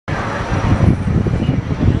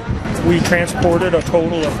We transported a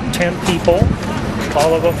total of 10 people.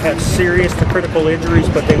 All of them had serious to critical injuries,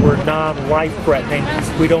 but they were non-life-threatening.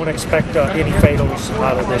 We don't expect any fatals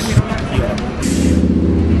out of this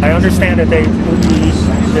unit. I understand that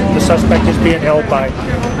the suspect is being held by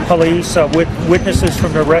police. Witnesses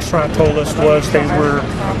from the restaurant told us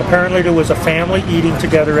apparently there was a family eating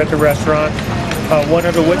together at the restaurant. One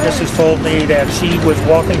of the witnesses told me that she was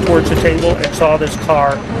walking towards the table and saw this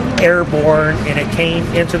car airborne, and it came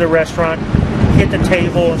into the restaurant, hit the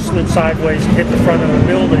table, and slid sideways and hit the front of the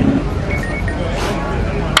building.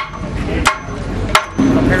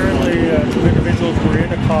 Apparently, two individuals were in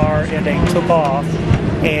the car and they took off,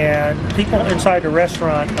 and people inside the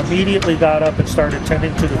restaurant immediately got up and started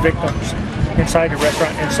tending to the victims inside the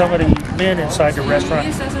restaurant, and some of the men inside the restaurant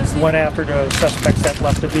went after the suspects that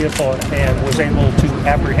left the vehicle and was able to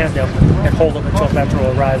apprehend them and hold them until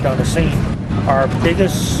Metro arrived on the scene. Our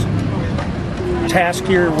biggest task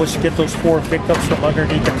here was to get those 4 victims from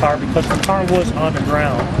underneath the car, because the car was on the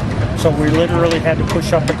ground. So we literally had to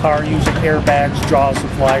push up the car using airbags, jaws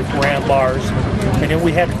of life, ram bars, and then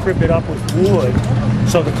we had to crib it up with wood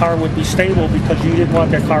so the car would be stable, because you didn't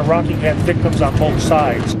want that car rocking. You had victims on both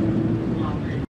sides.